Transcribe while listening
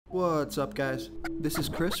What's up, guys? This is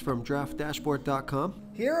Chris from DraftDashboard.com.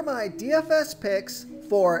 Here are my DFS picks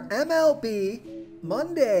for MLB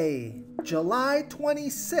Monday, July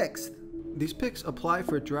 26th. These picks apply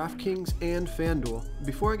for DraftKings and FanDuel.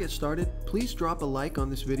 Before I get started, please drop a like on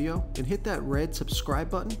this video and hit that red subscribe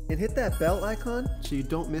button And hit that bell icon. so you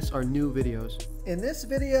don't miss our new videos. In this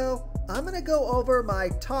video, I'm going to go over my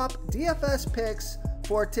top DFS picks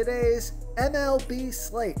for today's MLB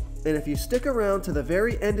slate. And if you stick around to the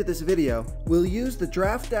very end of this video, we'll use the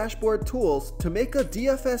Draft Dashboard tools to make a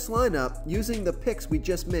DFS lineup using the picks we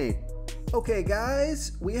just made. Okay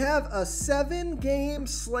guys, we have a 7-game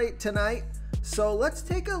slate tonight, so let's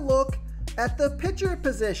take a look at the pitcher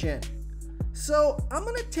position. So I'm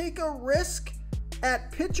going to take a risk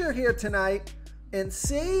at pitcher here tonight and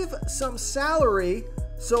save some salary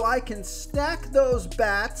so I can stack those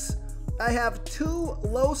bats. I have two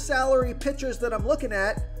low salary pitchers that I'm looking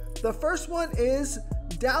at. The first one is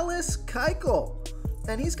Dallas Keuchel,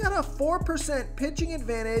 and he's got a 4% pitching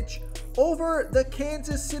advantage over the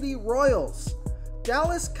Kansas City Royals.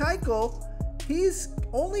 Dallas Keuchel, he's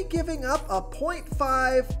only giving up a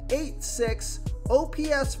 .586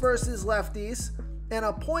 OPS versus lefties and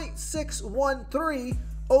a .613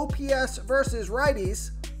 OPS versus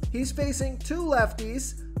righties. He's facing 2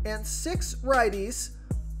 lefties and 6 righties.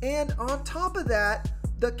 And on top of that,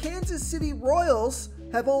 the Kansas City Royals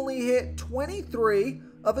have only hit 23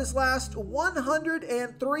 of his last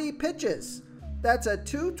 103 pitches. That's a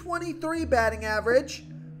 .223 batting average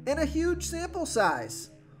and a huge sample size.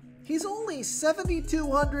 He's only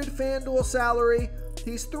 7,200 FanDuel salary.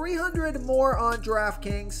 He's 300 more on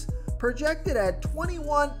DraftKings, projected at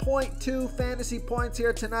 21.2 fantasy points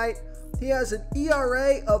here tonight. He has an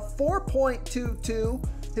ERA of 4.22.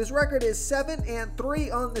 His record is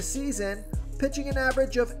 7-3 on the season, pitching an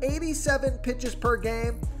average of 87 pitches per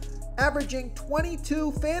game, averaging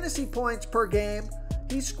 22 fantasy points per game.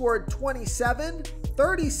 He scored 27,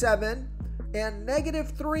 37, and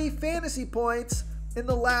 -3 fantasy points in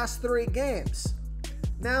the last 3 games.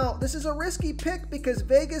 Now, this is a risky pick because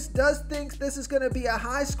Vegas does think this is going to be a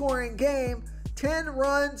high-scoring game. 10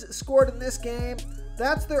 runs scored in this game.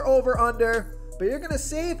 That's their over-under. But you're going to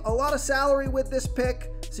save a lot of salary with this pick,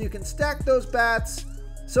 so you can stack those bats.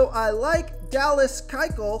 So I like Dallas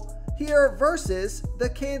Keuchel here versus the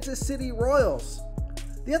Kansas City Royals.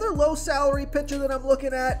 The other low salary pitcher that I'm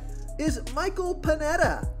looking at is Michael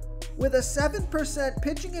Pineda with a 7%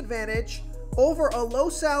 pitching advantage over a low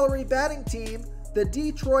salary batting team, the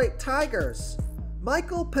Detroit Tigers.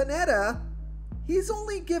 Michael Pineda, he's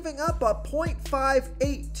only giving up a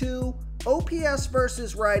 .582 OPS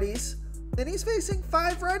versus righties, and he's facing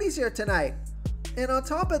 5 righties here tonight. And on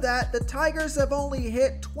top of that, the Tigers have only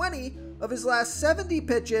hit 20 of his last 70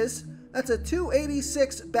 pitches. That's a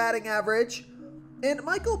 .286 batting average. And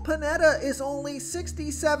Michael Pineda is only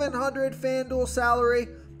 6,700 FanDuel salary.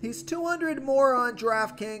 He's 200 more on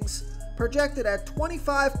DraftKings, projected at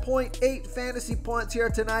 25.8 fantasy points here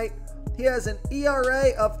tonight. He has an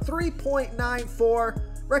ERA of 3.94.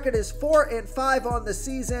 Record is 4-5 on the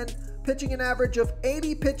season, pitching an average of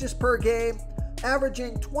 80 pitches per game,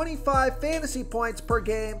 averaging 25 fantasy points per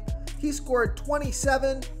game. He scored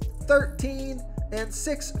 27, 13, and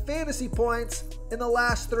 6 fantasy points in the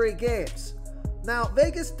last 3 games. Now,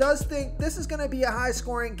 Vegas does think this is going to be a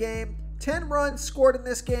high-scoring game. 10 runs scored in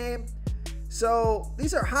this game. So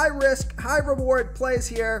these are high-risk, high-reward plays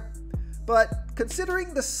here. But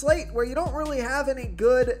considering the slate where you don't really have any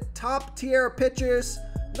good top-tier pitchers,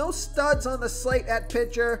 no studs on the slate at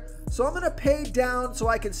pitcher, so I'm going to pay down so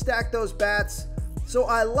I can stack those bats. So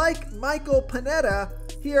I like Michael Pineda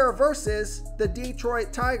here versus the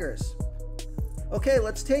Detroit Tigers. Okay,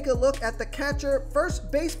 let's take a look at the catcher first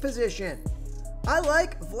base position. I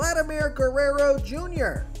like Vladimir Guerrero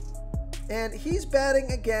Jr., and he's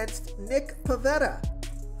batting against Nick Pivetta.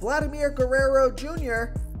 Vladimir Guerrero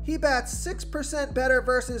Jr., he bats 6% better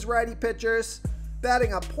versus righty pitchers,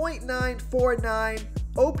 batting a .949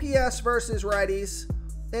 OPS versus righties.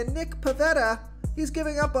 And Nick Pivetta, he's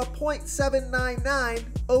giving up a .799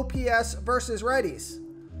 OPS versus righties.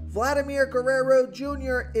 Vladimir Guerrero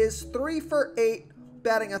Jr. is 3 for 8,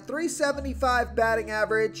 batting a .375 batting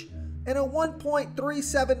average and a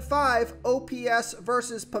 1.375 OPS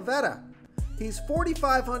versus Pivetta. He's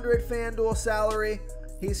 4,500 FanDuel salary.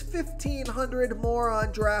 He's 1,500 more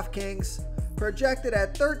on DraftKings, projected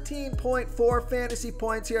at 13.4 fantasy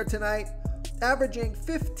points here tonight, averaging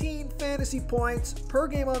 15 fantasy points per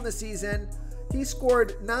game on the season. He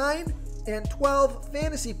scored 9 and 12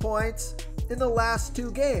 fantasy points in the last 2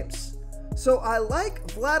 games. So I like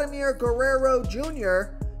Vladimir Guerrero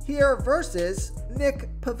Jr. here versus Nick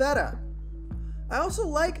Pivetta. I also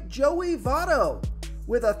like Joey Votto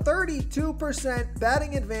with a 32%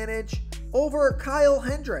 batting advantage over Kyle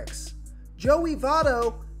Hendricks. Joey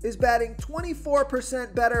Votto is batting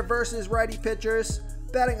 24% better versus righty pitchers,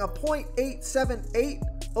 batting a .878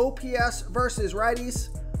 OPS versus righties,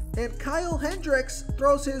 and Kyle Hendricks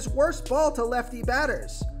throws his worst ball to lefty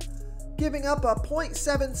batters, giving up a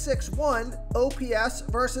 .761 OPS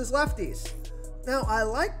versus lefties. Now, I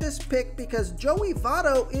like this pick because Joey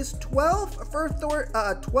Votto is 12 for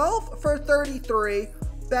 33,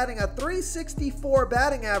 batting a .364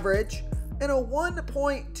 batting average, and a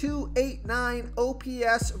 1.289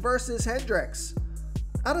 OPS versus Hendricks.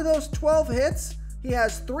 Out of those 12 hits, he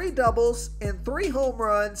has 3 doubles and 3 home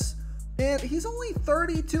runs, and he's only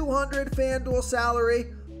 $3,200 FanDuel salary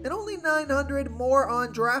and only $900 more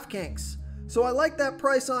on DraftKings. So I like that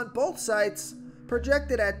price on both sites.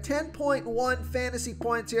 Projected at 10.1 fantasy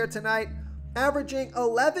points here tonight, averaging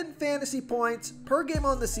 11 fantasy points per game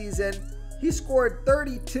on the season. He scored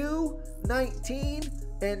 32, 19,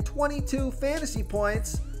 and 22 fantasy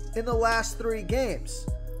points in the last 3 games.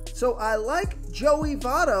 So I like Joey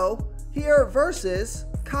Votto here versus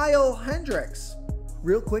Kyle Hendricks.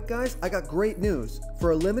 Real quick guys, I got great news. For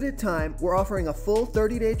a limited time, we're offering a full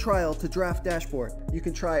 30-day trial to Draft Dashboard. You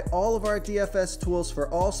can try all of our DFS tools for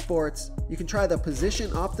all sports. You can try the Position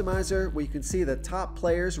Optimizer, where you can see the top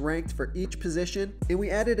players ranked for each position. And we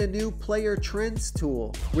added a new Player Trends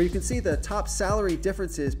tool, where you can see the top salary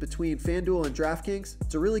differences between FanDuel and DraftKings.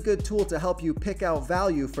 It's a really good tool to help you pick out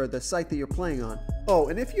value for the site that you're playing on. Oh,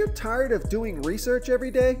 and if you're tired of doing research every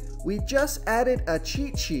day, we just added a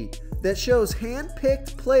cheat sheet that shows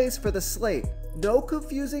hand-picked plays for the slate. No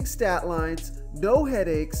confusing stat lines, no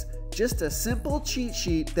headaches, just a simple cheat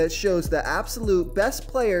sheet that shows the absolute best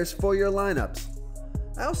players for your lineups.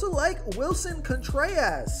 I also like Wilson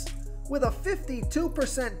Contreras with a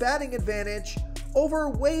 52% batting advantage over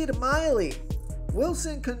Wade Miley.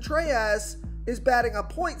 Wilson Contreras is batting a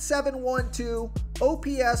 .712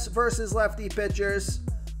 OPS versus lefty pitchers,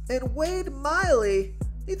 and Wade Miley,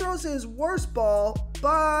 he throws his worst ball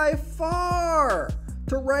by far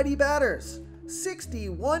to righty batters,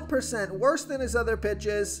 61% worse than his other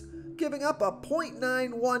pitches, giving up a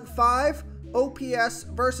 .915 OPS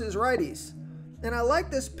versus righties. And I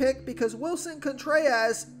like this pick because Wilson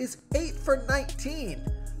Contreras is 8 for 19,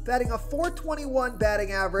 batting a .421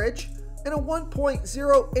 batting average and a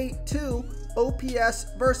 1.082 OPS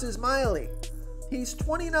versus Miley. He's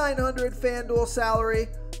 $2,900 FanDuel salary.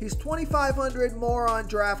 He's $2,500 more on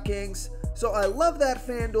DraftKings. So I love that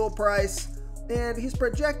FanDuel price. And he's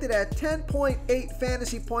projected at 10.8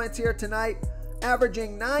 fantasy points here tonight,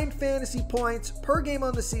 averaging 9 fantasy points per game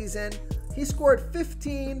on the season. He scored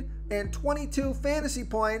 15 and 22 fantasy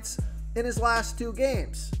points in his last 2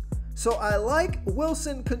 games. So I like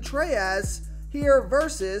Wilson Contreras here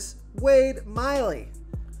versus Wade Miley.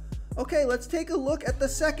 Okay, let's take a look at the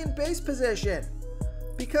second base position.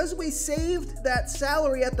 Because we saved that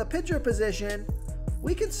salary at the pitcher position,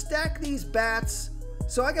 we can stack these bats.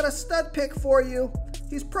 So I got a stud pick for you.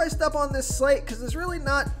 He's priced up on this slate because there's really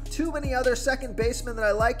not too many other second basemen that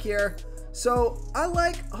I like here. So I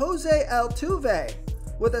like Jose Altuve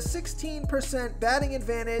with a 16% batting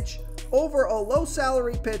advantage over a low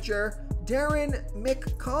salary pitcher, Darren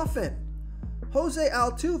McCoffin. Jose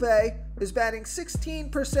Altuve is batting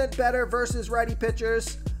 16% better versus righty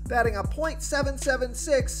pitchers, batting a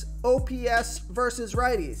 .776 OPS versus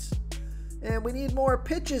righties. And we need more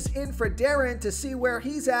pitches in for Darren to see where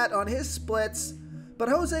he's at on his splits. But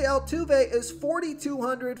Jose Altuve is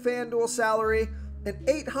 $4,200 FanDuel salary and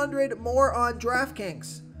 $800 more on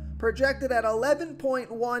DraftKings. Projected at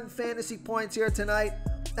 11.1 fantasy points here tonight,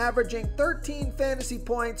 averaging 13 fantasy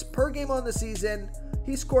points per game on the season.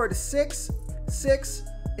 He scored 6, 6,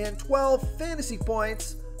 and 12 fantasy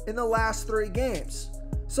points in the last 3 games.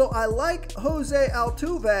 So I like Jose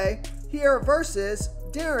Altuve here versus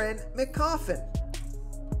Darren McCoffin.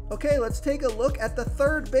 Okay, let's take a look at the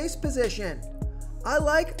third base position. I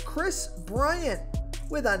like Chris Bryant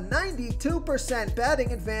with a 92%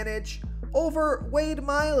 batting advantage over Wade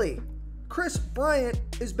Miley. Chris Bryant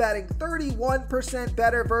is batting 31%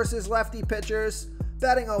 better versus lefty pitchers,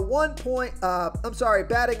 batting a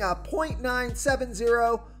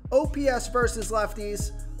 .970 OPS versus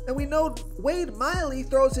lefties. And we know Wade Miley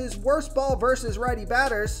throws his worst ball versus righty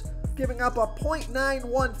batters, giving up a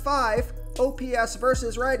 .915 OPS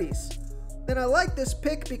versus righties. And I like this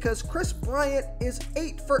pick because Chris Bryant is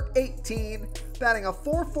 8 for 18, batting a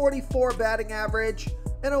 .444 batting average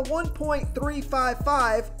and a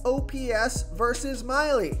 1.355 OPS versus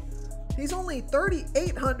Miley. He's only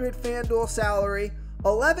 $3,800 FanDuel salary,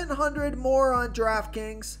 $1,100 more on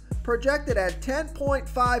DraftKings, projected at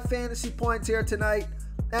 10.5 fantasy points here tonight,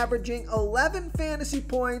 averaging 11 fantasy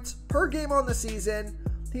points per game on the season.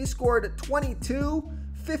 He scored 22,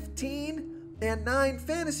 15, and 9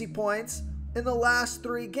 fantasy points in the last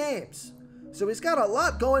 3 games. So he's got a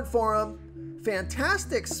lot going for him.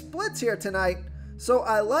 Fantastic splits here tonight. So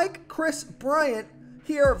I like Chris Bryant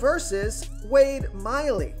here versus Wade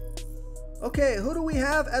Miley. Okay, who do we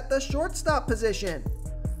have at the shortstop position?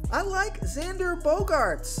 I like Xander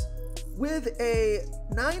Bogaerts with a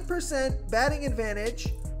 9% batting advantage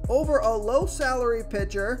over a low salary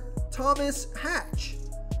pitcher, Thomas Hatch.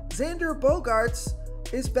 Xander Bogaerts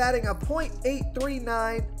is batting a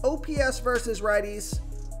 .839 OPS versus righties.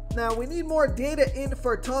 Now we need more data in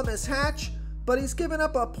for Thomas Hatch, but he's given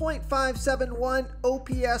up a .571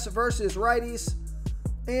 OPS versus righties.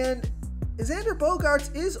 And Xander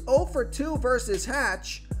Bogaerts is 0 for 2 versus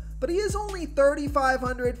Hatch, but he is only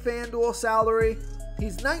 $3,500 FanDuel salary.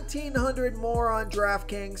 He's $1,900 more on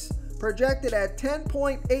DraftKings, projected at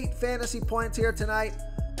 10.8 fantasy points here tonight,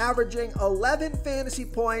 averaging 11 fantasy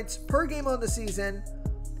points per game on the season.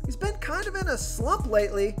 He's been kind of in a slump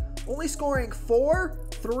lately, only scoring 4,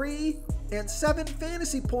 3, and 7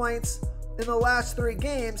 fantasy points in the last 3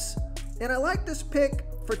 games. And I like this pick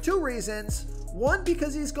for 2 reasons. One,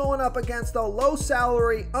 because he's going up against a low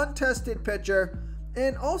salary, untested pitcher.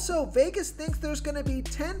 And also, Vegas thinks there's going to be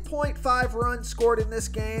 10.5 runs scored in this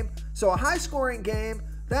game. So a high scoring game.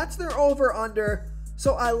 That's their over-under.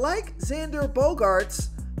 So I like Xander Bogaerts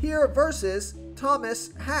here versus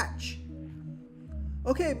Thomas Hatch.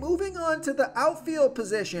 Okay, moving on to the outfield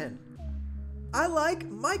position. I like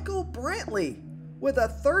Michael Brantley with a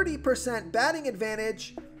 30% batting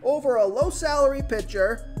advantage over a low salary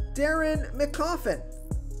pitcher, Darren McCoffin.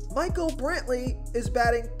 Michael Brantley is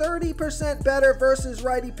batting 30% better versus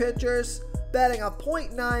righty pitchers, batting a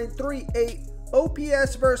 .938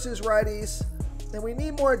 OPS versus righties. And we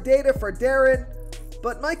need more data for Darren,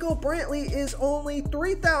 but Michael Brantley is only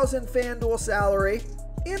 $3,000 FanDuel salary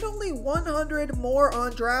and only $100 more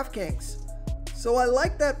on DraftKings. So I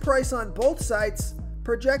like that price on both sites,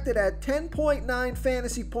 projected at 10.9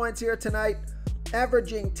 fantasy points here tonight,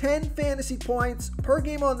 averaging 10 fantasy points per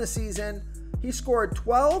game on the season. He scored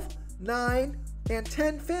 12, 9, and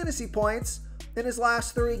 10 fantasy points in his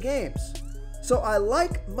last 3 games. So I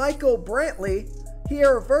like Michael Brantley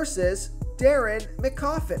here versus Darren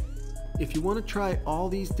McCoffin. If you want to try all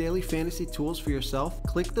these daily fantasy tools for yourself,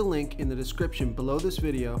 click the link in the description below this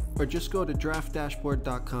video or just go to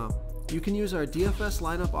draftdashboard.com. You can use our DFS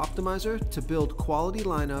lineup optimizer to build quality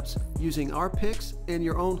lineups using our picks and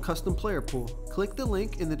your own custom player pool. Click the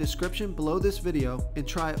link in the description below this video and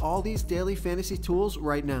try all these daily fantasy tools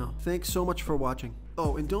right now. Thanks so much for watching.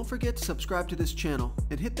 Oh, and don't forget to subscribe to this channel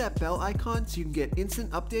and hit that bell icon so you can get instant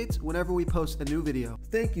updates whenever we post a new video.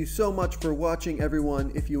 Thank you so much for watching,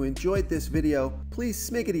 everyone. If you enjoyed this video, please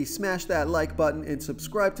smiggity smash that like button and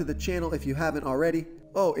subscribe to the channel if you haven't already.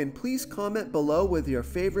 Oh, and please comment below with your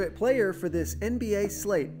favorite player for this NBA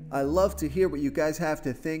slate. I love to hear what you guys have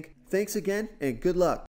to think. Thanks again, and good luck.